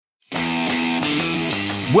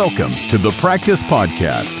Welcome to the Practice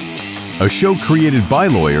Podcast, a show created by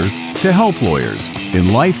lawyers to help lawyers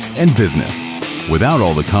in life and business without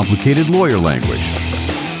all the complicated lawyer language.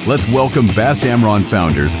 Let's welcome Bast Amron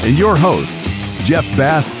founders and your hosts, Jeff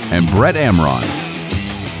Bast and Brett Amron.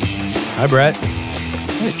 Hi, Brett.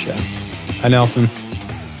 Hey, Jeff. Hi, Nelson.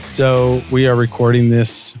 So we are recording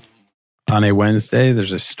this on a Wednesday.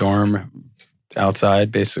 There's a storm outside,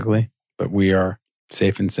 basically, but we are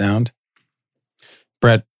safe and sound.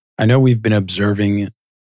 Brett, I know we've been observing,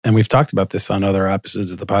 and we've talked about this on other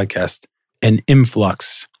episodes of the podcast, an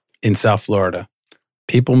influx in South Florida.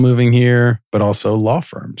 People moving here, but also law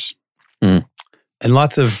firms. And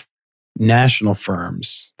lots of national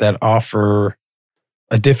firms that offer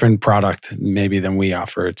a different product maybe than we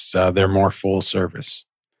offer. It's they're more full service.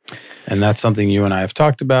 And that's something you and I have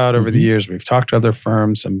talked about over the years. We've talked to other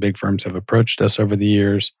firms. Some big firms have approached us over the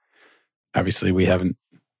years. Obviously, we haven't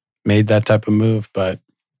made that type of move, but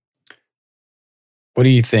what do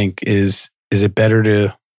you think? Is it better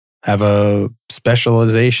to have a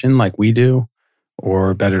specialization like we do,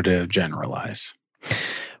 or better to generalize?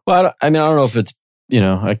 Well, I don't know if it's,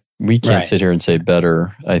 we can't sit here and say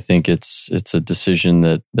better. I think it's a decision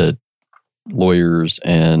that lawyers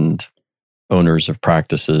and owners of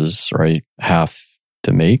practices, right, have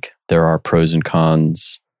to make. There are pros and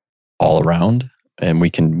cons all around, and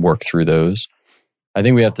we can work through those. I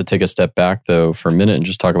think we have to take a step back, though, for a minute and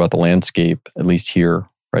just talk about the landscape, at least here,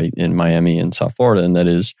 right, in Miami and South Florida. And that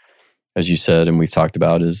is, as you said, and we've talked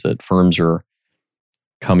about, is that firms are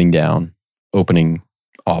coming down, opening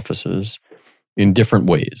offices in different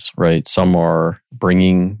ways, right? Some are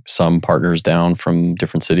bringing some partners down from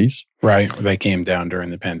different cities. Right. They came down during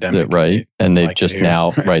the pandemic. Right. And they've just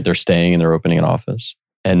now, right, they're staying and they're opening an office.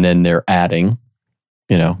 And then they're adding,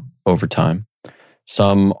 over time.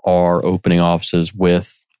 Some are opening offices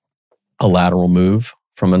with a lateral move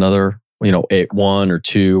from another, one or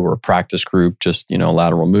two or a practice group, just, a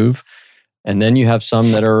lateral move. And then you have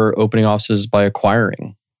some that are opening offices by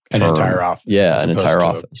acquiring an entire office. Yeah, an entire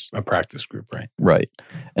office. A practice group, right? Right.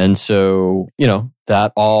 And so,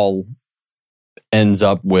 that all ends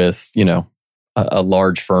up with, a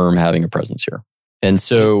large firm having a presence here. And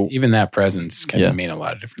so even that presence can mean a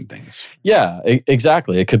lot of different things. Yeah,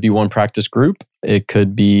 exactly. It could be one practice group. It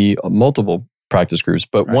could be multiple practice groups.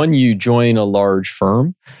 But when you join a large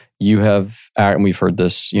firm, you have, and we've heard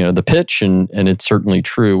this, the pitch, and it's certainly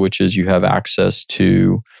true, which is you have access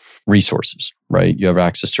to resources, right? You have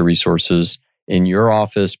access to resources in your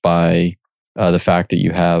office by the fact that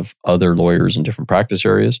you have other lawyers in different practice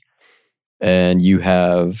areas, and you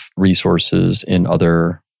have resources in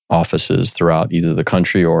other offices throughout either the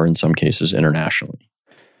country or in some cases internationally,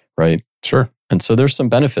 right? Sure. And so there's some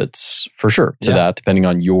benefits for sure to that, depending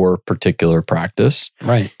on your particular practice,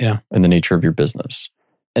 right? Yeah, and the nature of your business.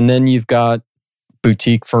 And then you've got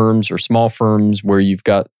boutique firms or small firms where you've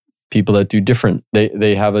got people that do different.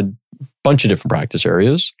 They have a bunch of different practice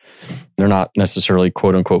areas. They're not necessarily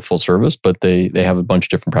quote unquote full service, but they have a bunch of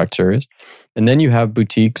different practice areas. And then you have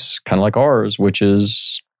boutiques, kind of like ours, which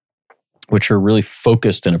are really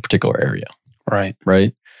focused in a particular area. Right.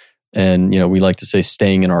 Right. And, we like to say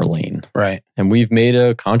staying in our lane. Right. And we've made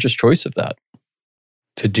a conscious choice of that.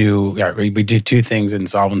 We do two things: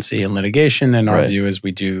 insolvency and litigation. And our view is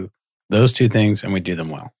we do those two things and we do them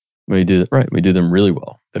well. We do them really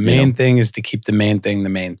well. The main thing is to keep the main thing the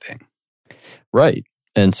main thing. Right.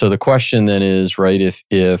 And so the question then is, right,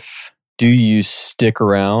 if do you stick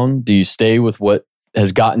around? Do you stay with what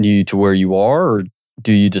has gotten you to where you are, or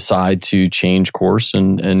do you decide to change course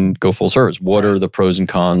and go full service? What are the pros and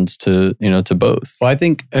cons to both? Well, I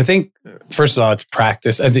think first of all, it's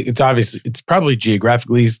practice. I think it's probably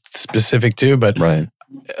geographically specific too, but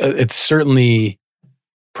it's certainly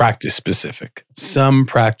practice specific. Some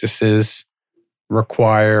practices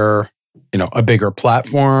require, a bigger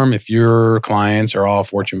platform. If your clients are all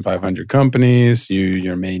Fortune 500 companies,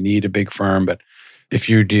 you may need a big firm. But if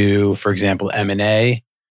you do, for example, M&A,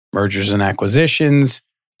 mergers and acquisitions,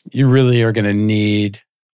 you really are going to need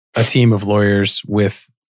a team of lawyers with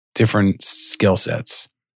different skill sets.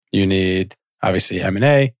 You need, obviously,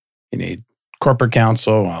 M&A. You need corporate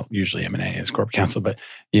counsel. Well, usually M&A is corporate counsel, but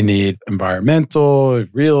you need environmental,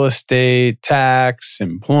 real estate, tax,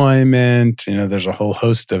 employment. There's a whole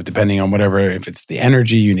host of, depending on whatever, if it's the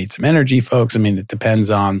energy, you need some energy folks. I mean, it depends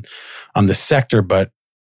on the sector, but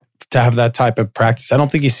to have that type of practice, I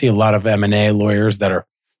don't think you see a lot of M&A lawyers that are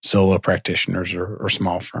solo practitioners or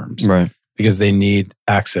small firms, right? Because they need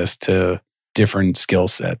access to different skill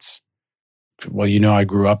sets. Well, I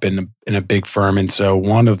grew up in a big firm, and so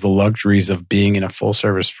one of the luxuries of being in a full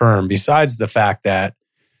service firm, besides the fact that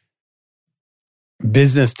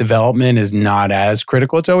business development is not as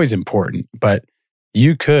critical. It's always important, but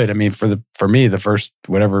you could, I mean, for me, the first,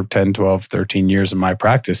 10, 12, 13 years of my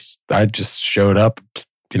practice, I just showed up,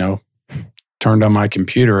 turned on my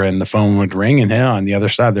computer and the phone would ring, and on the other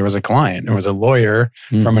side, there was a client. There was a lawyer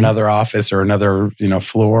from another office or another,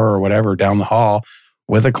 floor or whatever down the hall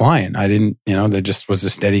with a client. I didn't, there just was a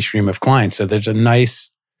steady stream of clients. So there's a nice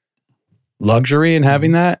luxury in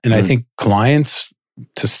having that. And I think clients,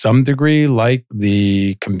 to some degree, like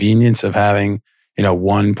the convenience of having,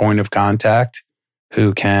 one point of contact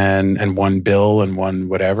and one bill and one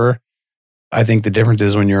whatever. I think the difference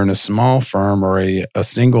is when you're in a small firm or a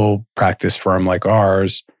single practice firm like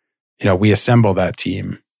ours, we assemble that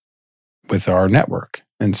team with our network.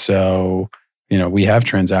 And so, we have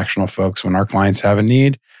transactional folks. When our clients have a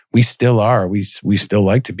need, we still are. We still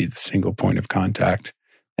like to be the single point of contact.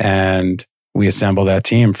 And we assemble that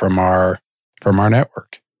team from our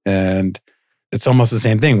network. And it's almost the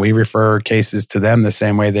same thing. We refer cases to them the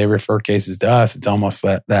same way they refer cases to us. It's almost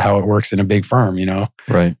that how it works in a big firm,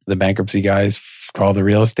 Right. The bankruptcy guys call the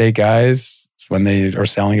real estate guys when they are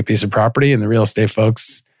selling a piece of property, and the real estate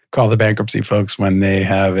folks call the bankruptcy folks when they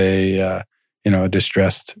have a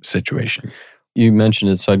distressed situation. You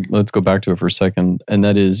mentioned it, so let's go back to it for a second. And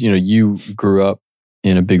that is, you grew up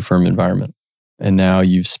in a big firm environment, and now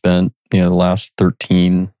you've spent, the last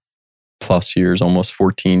 13 plus years, almost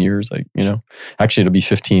 14 years, actually it'll be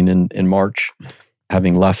 15 in March,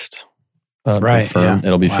 having left the firm. Yeah.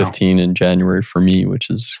 It'll be 15 in January for me,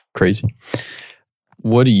 which is crazy.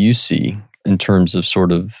 What do you see in terms of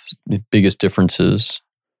sort of the biggest differences,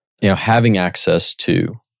 having access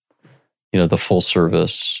to, the full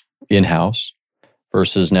service in-house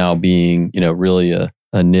versus now being, really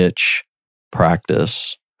a niche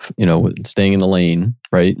practice, staying in the lane,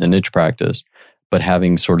 right? A niche practice, but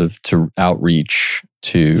having sort of to outreach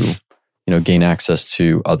to, gain access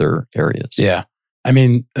to other areas. Yeah. I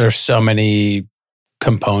mean, there's so many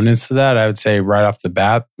components to that. I would say right off the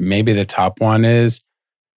bat, maybe the top one is,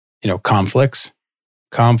 conflicts.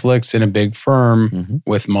 Conflicts in a big firm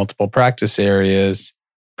with multiple practice areas,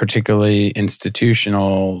 particularly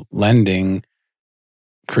institutional lending,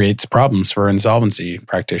 creates problems for insolvency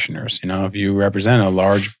practitioners. If you represent a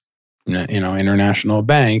large, international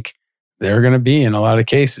bank, they're going to be in a lot of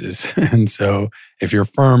cases. And so if your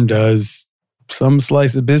firm does some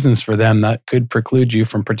slice of business for them, that could preclude you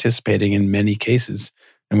from participating in many cases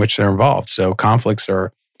in which they're involved. So conflicts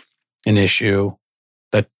are an issue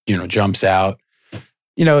that, jumps out.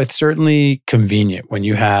 It's certainly convenient when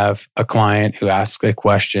you have a client who asks a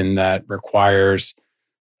question that requires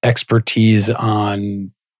expertise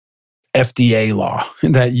on FDA law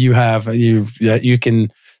that that you can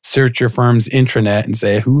search your firm's intranet and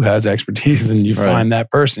say, who has expertise? And you find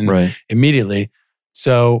that person immediately.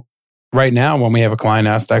 So right now, when we have a client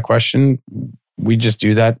ask that question, we just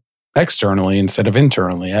do that externally instead of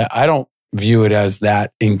internally. I don't view it as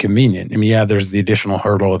that inconvenient. I mean, there's the additional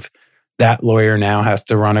hurdle of that lawyer now has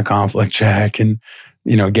to run a conflict check and,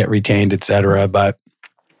 get retained, et cetera. But,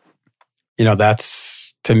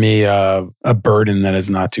 that's to me a burden that is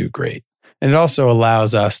not too great. And it also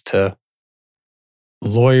allows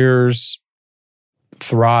lawyers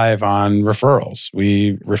thrive on referrals.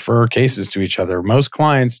 We refer cases to each other. Most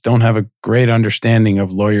clients don't have a great understanding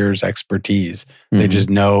of lawyers' expertise. They just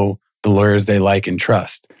know the lawyers they like and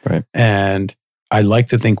trust. Right. And I like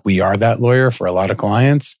to think we are that lawyer for a lot of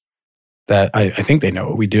clients, that I think they know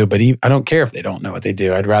what we do, but I don't care if they don't know what they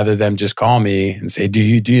do. I'd rather them just call me and say, do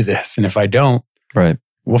you do this? And if I don't,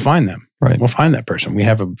 we'll find them. Right. We'll find that person. We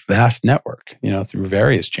have a vast network, through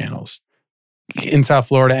various channels in South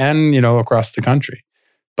Florida and, across the country.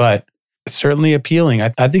 But it's certainly appealing.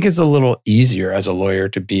 I think it's a little easier as a lawyer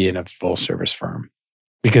to be in a full service firm,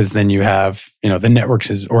 because then you have, the network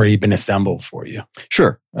has already been assembled for you.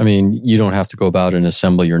 Sure. I mean, you don't have to go about and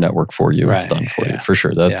assemble your network for you. It's done for you, for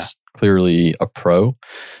sure. That's clearly a pro.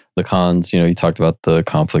 The cons, you talked about the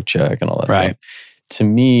conflict check and all that stuff. To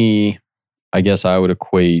me, I guess I would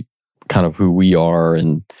equate kind of who we are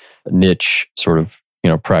and niche sort of,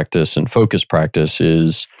 practice and focus practice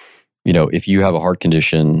is, if you have a heart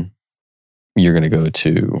condition, you're going to go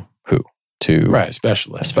to who? To a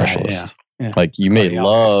specialist. Yeah. Like you may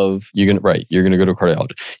love, you're going to go to a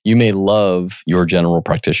cardiologist. You may love your general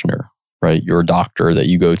practitioner, right? Your doctor that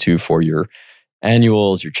you go to for your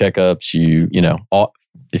annuals, your checkups,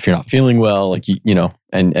 if you're not feeling well, like,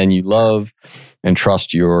 and you love and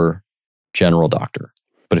trust your general doctor.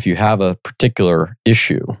 But if you have a particular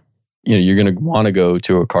issue, you're going to want to go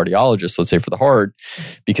to a cardiologist, let's say for the heart,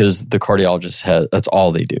 because the cardiologist that's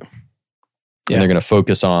all they do. And they're going to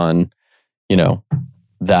focus on,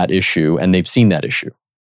 that issue and they've seen that issue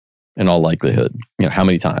in all likelihood, how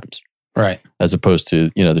many times? Right. As opposed to,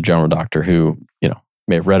 the general doctor who,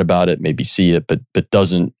 may have read about it, maybe see it, but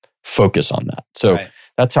doesn't focus on that. So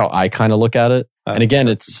that's how I kind of look at it. And again,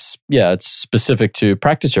 it's specific to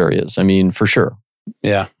practice areas. I mean, for sure.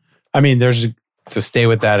 Yeah. I mean, to stay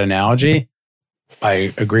with that analogy,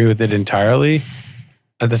 I agree with it entirely.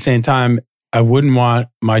 At the same time, I wouldn't want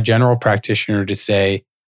my general practitioner to say,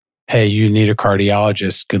 hey, you need a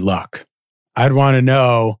cardiologist, good luck. I'd want to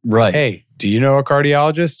know, hey, do you know a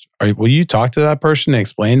cardiologist? Will you talk to that person and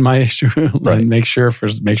explain my issue and make sure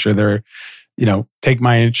they're, take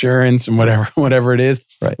my insurance and whatever it is.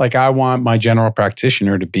 Right. Like I want my general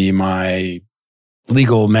practitioner to be my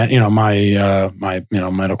legal, my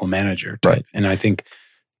medical manager. Right. And I think,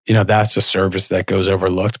 that's a service that goes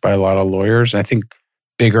overlooked by a lot of lawyers. And I think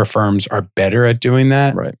bigger firms are better at doing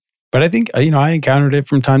that. Right. But I think, I encountered it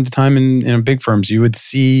from time to time in big firms. We would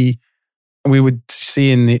see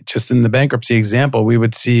in the bankruptcy example, we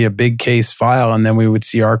would see a big case file and then we would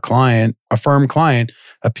see our client, a firm client,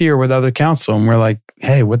 appear with other counsel. And we're like,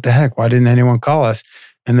 hey, what the heck? Why didn't anyone call us?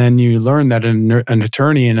 And then you learn that an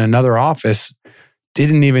attorney in another office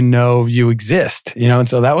didn't even know you exist, And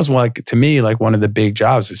so that was to me, one of the big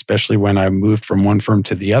jobs, especially when I moved from one firm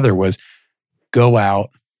to the other, was go out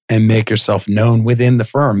and make yourself known within the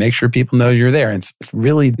firm. Make sure people know you're there. And it's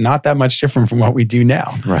really not that much different from what we do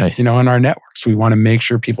now. Right. In our networks, we want to make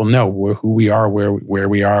sure people know who we are, where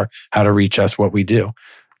we are, how to reach us, what we do.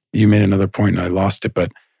 You made another point and I lost it.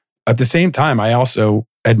 But at the same time, I also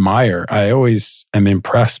I always am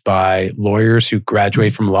impressed by lawyers who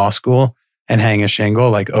graduate from law school and hang a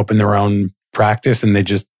shingle, open their own practice and they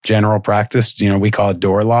just general practice. We call it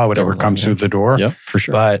door law, whatever comes through the door. Yeah, for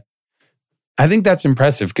sure. But I think that's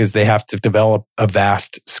impressive because they have to develop a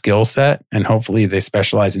vast skill set and hopefully they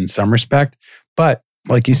specialize in some respect. But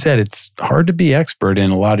like you said, it's hard to be expert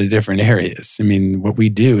in a lot of different areas. I mean, what we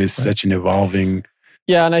do is such an evolving.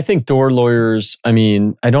 Yeah, and I think door lawyers, I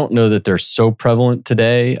don't know that they're so prevalent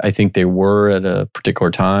today. I think they were at a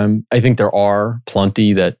particular time. I think there are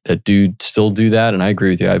plenty that do still do that. And I agree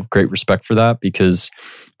with you. I have great respect for that because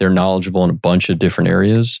they're knowledgeable in a bunch of different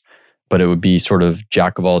areas. But it would be sort of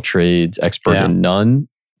jack of all trades, expert in none.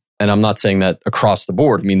 And I'm not saying that across the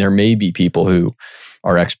board. There may be people who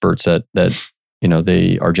are experts that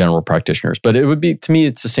they are general practitioners. But it would be, to me,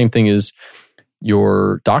 it's the same thing as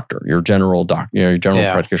your doctor, your general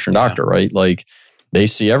practitioner doctor, right? They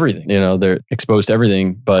see everything, they're exposed to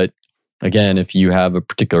everything. But again, if you have a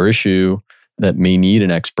particular issue that may need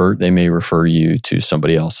an expert, they may refer you to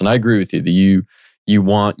somebody else. And I agree with you that you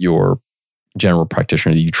want your general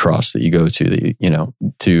practitioner that you trust, that you go to,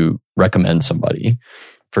 to recommend somebody.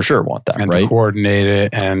 For sure want that, and right? To coordinate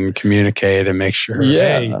it and communicate and make sure,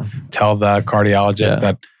 hey, tell the cardiologist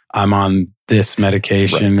that I'm on this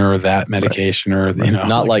medication or that medication or,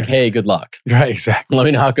 Not hey, good luck. Right, exactly. Let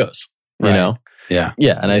me know how it goes, Yeah.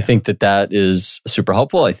 Yeah. And I think that is super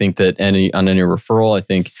helpful. I think that on any referral, I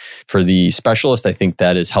think for the specialist, I think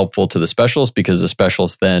that is helpful to the specialist because the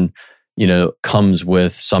specialist then comes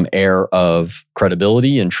with some air of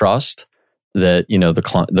credibility and trust that,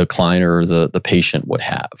 the client or the patient would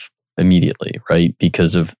have immediately, right?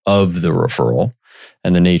 Because of the referral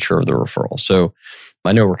and the nature of the referral. So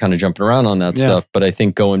I know we're kind of jumping around on that stuff, but I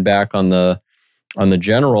think going back on the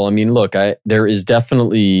general, look, there is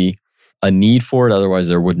definitely a need for it. Otherwise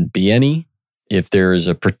there wouldn't be any. If there is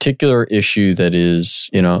a particular issue that is,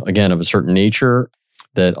 again, of a certain nature,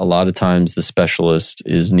 that a lot of times the specialist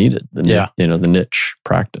is needed, the niche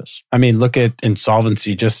practice. Look at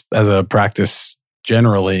insolvency just as a practice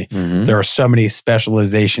generally. Mm-hmm. There are so many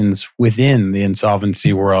specializations within the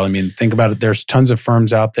insolvency world. Think about it. There's tons of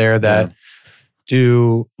firms out there that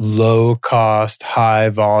do low cost, high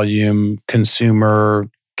volume consumer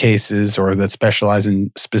cases or that specialize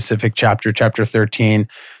in specific chapter 13.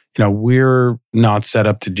 We're not set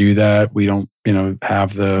up to do that. We don't,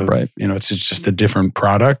 have the, it's just a different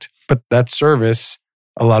product. But that service,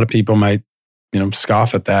 a lot of people might,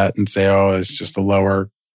 scoff at that and say, oh, it's just a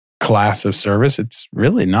lower class of service. It's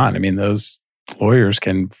really not. Those lawyers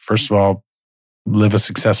can, first of all, live a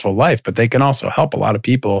successful life, but they can also help a lot of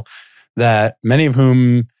people that many of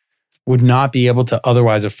whom would not be able to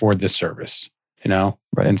otherwise afford this service.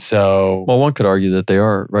 Right. And so, well, one could argue that they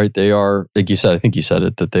are, right? They are, like you said, I think you said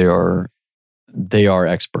it, that they are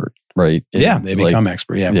expert, right? They become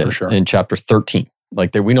expert. Yeah, for sure. In chapter 13,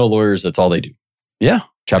 we know lawyers, that's all they do. Yeah.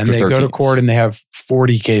 Chapter 13. And they go to court and they have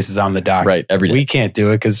 40 cases on the docket. Right, every day. We can't do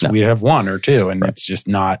it because we have one or two and it's just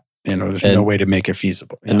not, there's no way to make it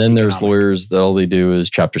feasible. And then there's lawyers that all they do is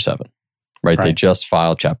chapter 7. right? They just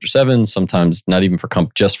file Chapter 7, sometimes not even for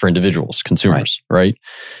just for individuals, consumers, right?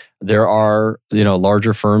 There are,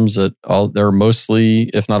 larger firms that they're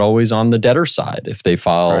mostly, if not always, on the debtor side. If they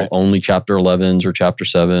file only Chapter 11s or Chapter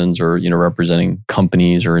 7s or, representing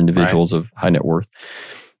companies or individuals of high net worth.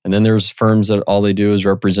 And then there's firms that all they do is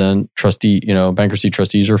represent bankruptcy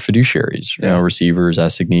trustees or fiduciaries, receivers,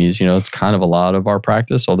 assignees. It's kind of a lot of our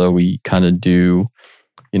practice, although we kind of do,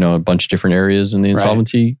 a bunch of different areas in the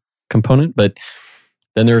insolvency component. But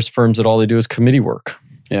then there's firms that all they do is committee work.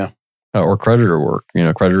 Yeah. Or creditor work,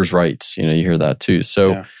 creditors' rights, you hear that too.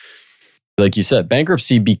 So, like you said,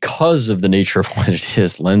 bankruptcy, because of the nature of what it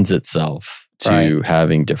is, lends itself to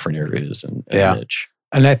having different areas and niche.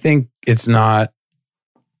 And I think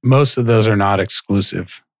most of those are not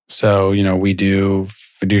exclusive. So, we do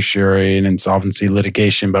fiduciary and insolvency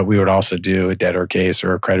litigation, but we would also do a debtor case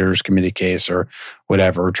or a creditors committee case or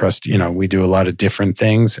whatever, trust, we do a lot of different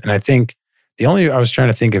things. And I think I was trying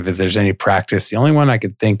to think of if there's any practice. The only one I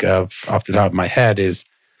could think of off the top of my head is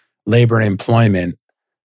labor and employment.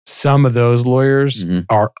 Some of those lawyers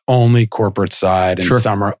are only corporate side and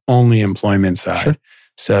some are only employment side. Sure.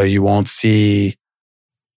 So you won't see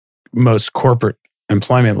most corporate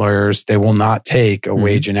employment lawyers, they will not take a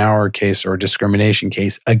wage and hour case or a discrimination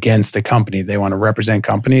case against a company. They want to represent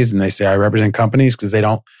companies and they say, I represent companies because they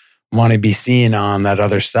don't want to be seen on that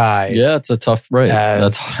other side. Yeah, it's a tough,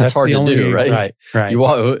 that's hard to do, right? Right.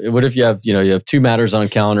 What if you have two matters on a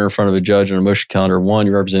calendar in front of a judge on a motion calendar? One,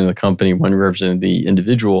 you're representing the company. One, you're representing the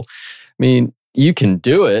individual. I mean, you can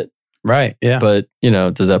do it, right? Yeah, but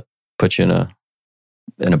does that put you in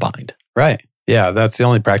a bind? Right. Yeah, that's the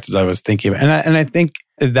only practice I was thinking of, and I think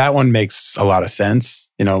that one makes a lot of sense.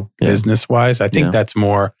 Business wise, I think that's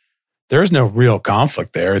more. There's no real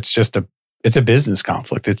conflict there. It's just it's a business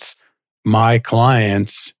conflict. It's my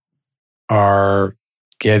clients are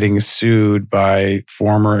getting sued by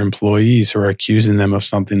former employees who are accusing them of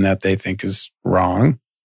something that they think is wrong,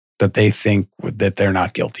 that they think that they're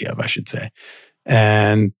not guilty of, I should say.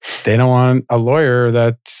 And they don't want a lawyer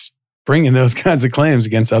that's bringing those kinds of claims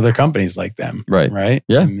against other companies like them. Right. Right.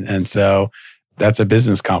 Yeah. And so that's a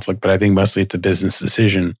business conflict, but I think mostly it's a business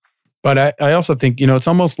decision. But I also think, it's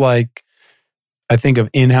almost like, I think of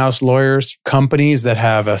in-house lawyers, companies that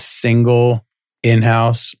have a single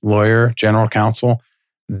in-house lawyer, general counsel,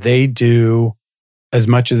 they do as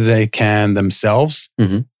much as they can themselves.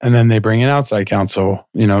 And then they bring in outside counsel,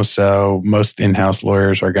 so most in-house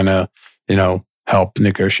lawyers are going to, help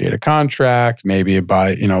negotiate a contract, maybe buy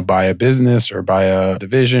a business or buy a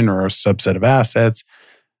division or a subset of assets,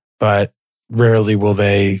 but rarely will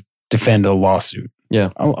they defend a lawsuit. Yeah.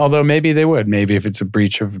 Although maybe they would. Maybe if it's a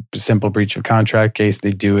simple breach of contract case, they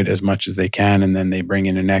do it as much as they can, and then they bring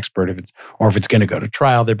in an expert. If it's going to go to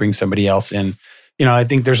trial, they bring somebody else in. I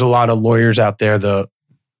think there's a lot of lawyers out there, the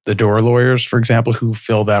door lawyers, for example, who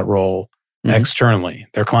fill that role externally.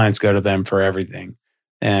 Their clients go to them for everything.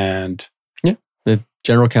 And the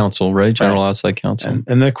general counsel, right? General outside counsel.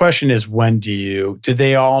 And the question is, do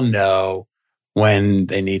they all know when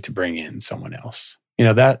they need to bring in someone else?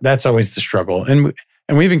 That's always the struggle. And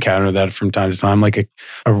we've encountered that from time to time. Like a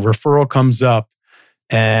referral comes up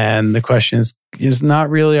and the question is, it's not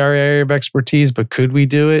really our area of expertise, but could we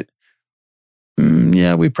do it?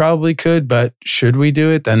 Yeah, we probably could, but should we do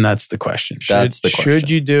it? Then that's the question. Should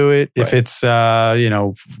you do it? Right. If it's,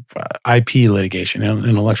 IP litigation,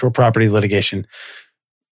 intellectual property litigation.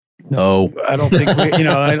 No, I don't think we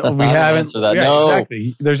haven't. Answer that. Yeah, no,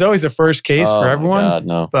 exactly. There's always a first case for everyone. God,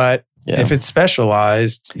 no. But if it's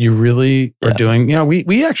specialized, you really are doing,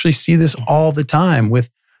 we actually see this all the time with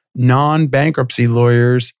non-bankruptcy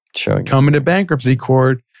lawyers coming to bankruptcy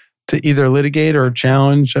court to either litigate or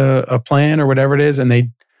challenge a plan or whatever it is.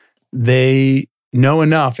 And they know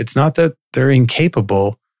enough. It's not that they're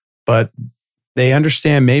incapable, but they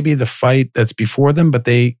understand maybe the fight that's before them, but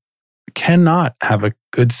they cannot have a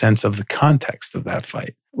good sense of the context of that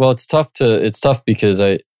fight. Well, it's tough because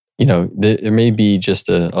there may be just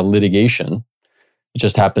a litigation. It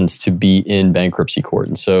just happens to be in bankruptcy court.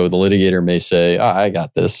 And so the litigator may say, I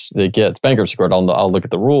got this. It's bankruptcy court. I'll look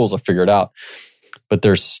at the rules. I'll figure it out. But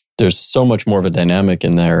there's so much more of a dynamic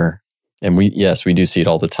in there. And we do see it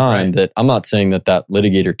all the time, that I'm not saying that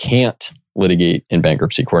litigator can't litigate in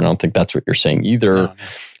bankruptcy court. I don't think that's what you're saying either. No.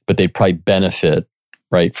 But they probably benefit,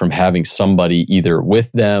 right, from having somebody either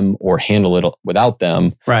with them or handle it without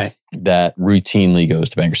them, right, that routinely goes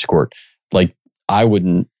to bankruptcy court. Like, I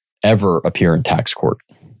wouldn't ever appear in tax court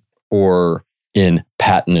or in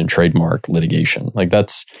patent and trademark litigation. Like,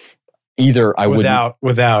 that's either I wouldn't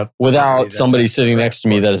without somebody sitting next to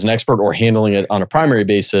me that is an expert, or handling it on a primary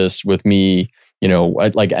basis with me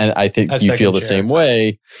And I think you feel the same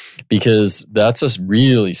way, because that's a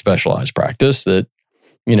really specialized practice that,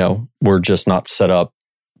 we're just not set up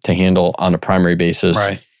to handle on a primary basis.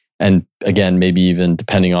 Right. And again, maybe even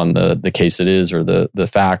depending on the case it is or the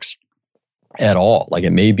facts at all, like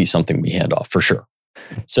it may be something we hand off for sure.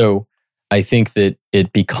 So I think that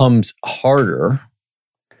it becomes harder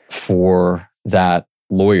for that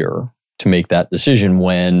lawyer to make that decision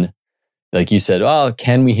when, like you said, oh,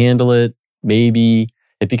 can we handle it? Maybe.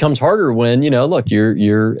 It becomes harder when, look,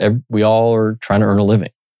 we all are trying to earn a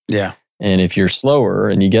living. Yeah. And if you're slower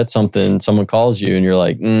and you get something, someone calls you and you're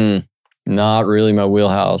like, not really my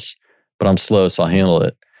wheelhouse, but I'm slow, so I'll handle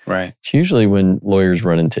it. Right. It's usually when lawyers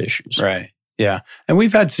run into issues. Right. Yeah. And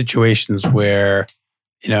we've had situations where,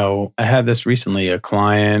 I had this recently, a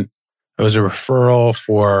client, it was a referral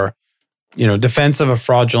for, defense of a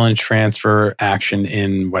fraudulent transfer action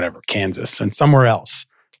in Kansas and somewhere else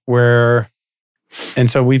and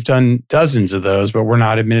so we've done dozens of those, but we're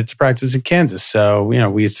not admitted to practice in Kansas. So,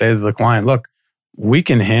 we say to the client, look, we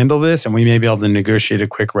can handle this and we may be able to negotiate a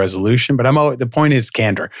quick resolution, but the point is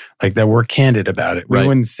candor, like that we're candid about it. We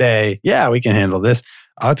wouldn't say, yeah, we can handle this.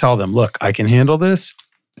 I'll tell them, look, I can handle this.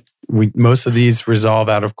 Most of these resolve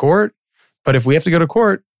out of court, but if we have to go to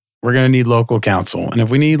court, we're going to need local counsel. And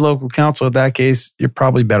if we need local counsel, in that case, you're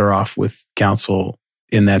probably better off with counsel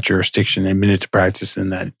in that jurisdiction, admitted to practice in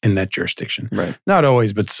that jurisdiction. Right. Not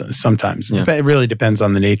always, but sometimes. Yeah. It really depends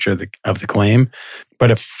on the nature of the claim.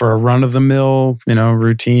 But if for a run-of-the-mill,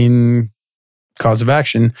 routine cause of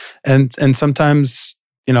action, and sometimes,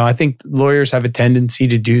 I think lawyers have a tendency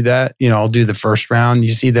to do that. I'll do the first round.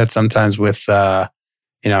 You see that sometimes with,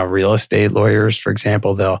 real estate lawyers, for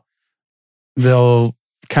example, they'll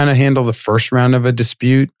kind of handle the first round of a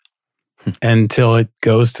dispute until it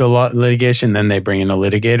goes to litigation. Then they bring in a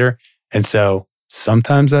litigator. And so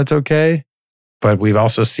sometimes that's okay. But we've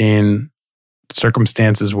also seen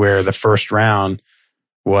circumstances where the first round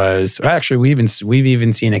was actually, we've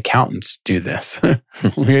even seen accountants do this.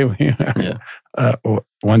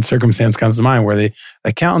 One circumstance comes to mind where the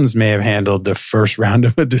accountants may have handled the first round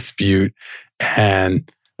of a dispute and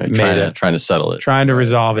trying to settle it, trying to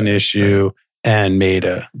resolve an issue, and made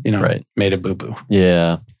a boo-boo.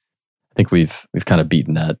 Yeah. I think we've kind of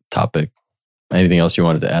beaten that topic. Anything else you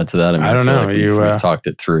wanted to add to that? I don't know. Like we've talked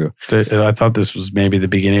it through. I thought this was maybe the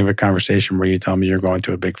beginning of a conversation where you tell me you're going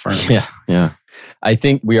to a big firm. Yeah. I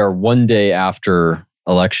think we are one day after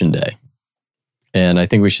Election Day. And I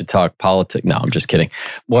think we should talk politics. No, I'm just kidding.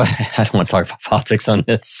 I don't want to talk about politics on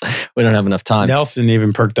this. We don't have enough time. Nelson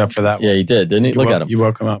even perked up for that. Yeah, he did, didn't he? Look at him. You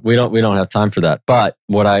woke him up. We don't have time for that. But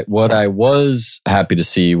what I was happy to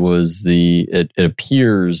see was it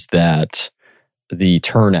appears that the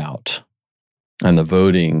turnout and the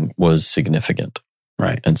voting was significant.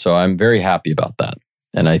 Right. And so I'm very happy about that.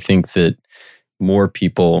 And I think that more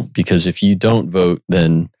people, because if you don't vote,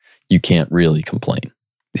 then you can't really complain.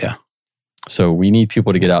 Yeah. So we need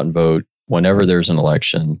people to get out and vote whenever there's an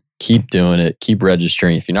election. Keep doing it. Keep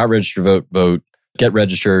registering. If you're not registered to vote, get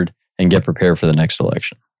registered and get prepared for the next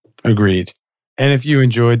election. Agreed. And if you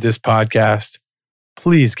enjoyed this podcast,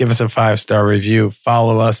 please give us a 5-star review,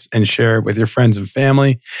 follow us, and share it with your friends and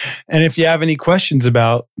family. And if you have any questions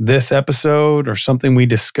about this episode or something we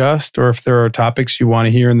discussed, or if there are topics you want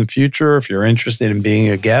to hear in the future, if you're interested in being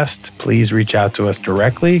a guest, please reach out to us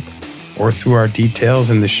directly or through our details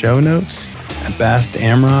in the show notes at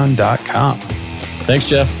bastamron.com. Thanks,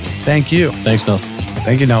 Jeff. Thank you. Thanks, Nelson.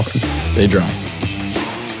 Thank you, Nelson. Stay dry.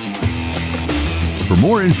 For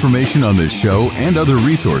more information on this show and other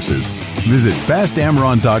resources, visit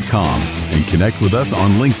bastamron.com and connect with us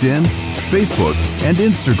on LinkedIn, Facebook, and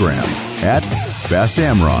Instagram at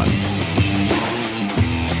bastamron.